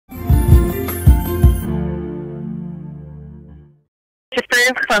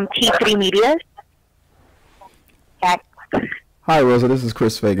Christopher from T3 Media. Hi, Rosa. This is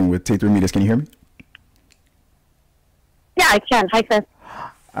Chris Fagan with T3 Media. Can you hear me? Yeah, I can. Hi, Chris.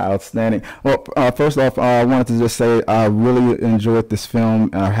 Outstanding. Well, first off, I wanted to just say I really enjoyed this film.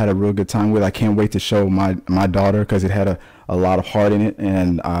 I had a real good time with it. I can't wait to show my daughter because it had a lot of heart in it,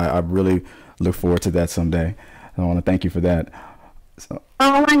 and I really look forward to that someday. I want to thank you for that. So.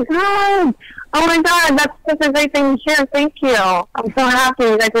 Oh my God! Oh my God! That's such a great thing to hear. Thank you. I'm so happy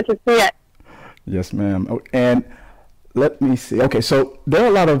you guys get to see it. Yes, ma'am. Oh, and let me see. Okay, so there are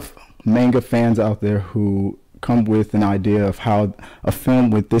a lot of manga fans out there who come with an idea of how a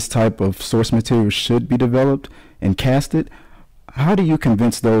film with this type of source material should be developed and casted. How do you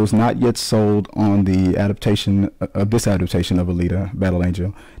convince those not yet sold on the adaptation of this adaptation of Alita, Battle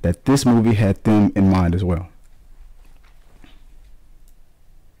Angel, that this movie had them in mind as well?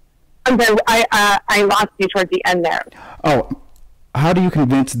 I lost you towards the end there. Oh, how do you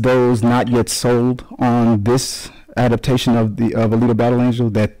convince those not yet sold on this adaptation of Alita Battle Angel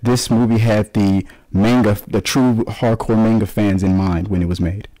that this movie had the manga, the true hardcore manga fans in mind when it was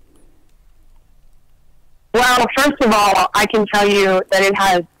made? Well, first of all, I can tell you that it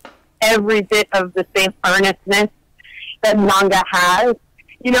has every bit of the same earnestness that manga has.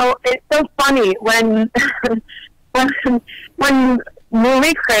 You know, it's so funny when when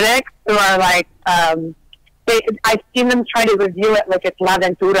movie critics who are like, I've seen them try to review it like it's La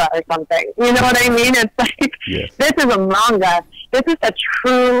Ventura or something. You know what I mean? It's like, yes. This is a manga. This is a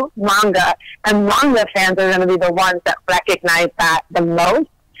true manga. And manga fans are going to be the ones that recognize that the most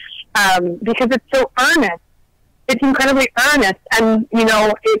because it's so earnest. It's incredibly earnest. And, you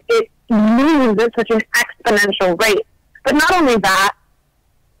know, it moves at such an exponential rate. But not only that,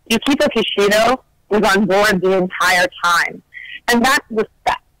 Yukito Kishido was on board the entire time. And that's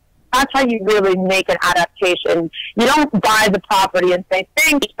respect. That's how you really make an adaptation. You don't buy the property and say,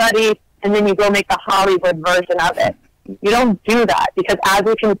 thanks, buddy, and then you go make the Hollywood version of it. You don't do that because, as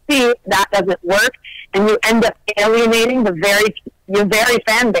you can see, that doesn't work, and you end up alienating your very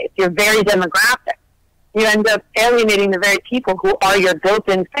fan base, your very demographic. You end up alienating the very people who are your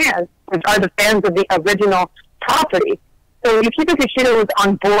built-in fans, which are the fans of the original property. So Yukito Kishido was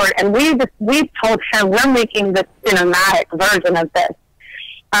on board, and we told him we're making this cinematic version of this.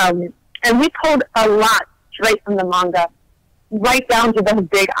 And we pulled a lot straight from the manga, right down to those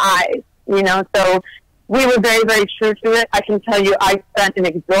big eyes, you know, so we were very, very true to it. I can tell you I spent an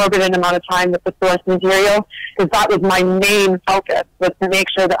exorbitant amount of time with the source material because that was my main focus, was to make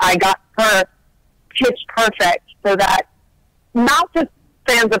sure that I got her pitch perfect so that not just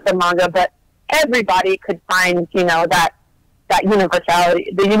fans of the manga, but everybody could find, you know, that universality,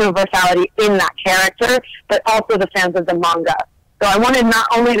 the universality in that character, but also the fans of the manga. So I wanted not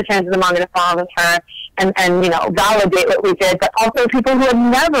only the fans of the manga to fall with her and you know, validate what we did, but also people who have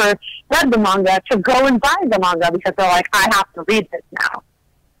never read the manga to go and buy the manga because they're like, I have to read this now.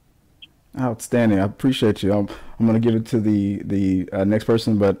 Outstanding. I appreciate you. I'm going to give it to the next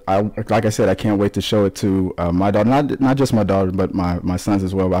person, but like I said, I can't wait to show it to my daughter, not just my daughter, but my sons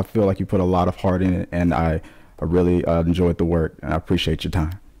as well. I feel like you put a lot of heart in it, and I really enjoyed the work, and I appreciate your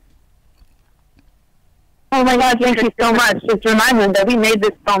time. Oh my God, thank you so much. Just remind them that we made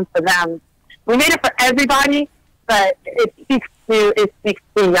this film for them. We made it for everybody, but it speaks to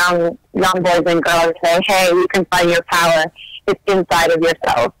young boys and girls. Say, hey, you can find your power. It's inside of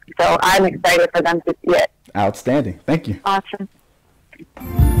yourself. So I'm excited for them to see it. Outstanding. Thank you. Awesome.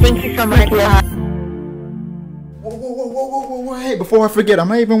 Thank you so much. Whoa, hey, before I forget, I'm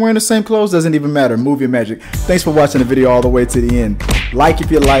not even wearing the same clothes, doesn't even matter. Movie magic. Thanks for watching the video all the way to the end. Like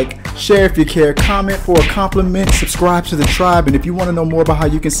if you like, share if you care, comment for a compliment, subscribe to the tribe, and if you want to know more about how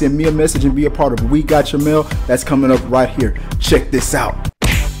you can send me a message and be a part of We Got Your Mail, that's coming up right here. Check this out.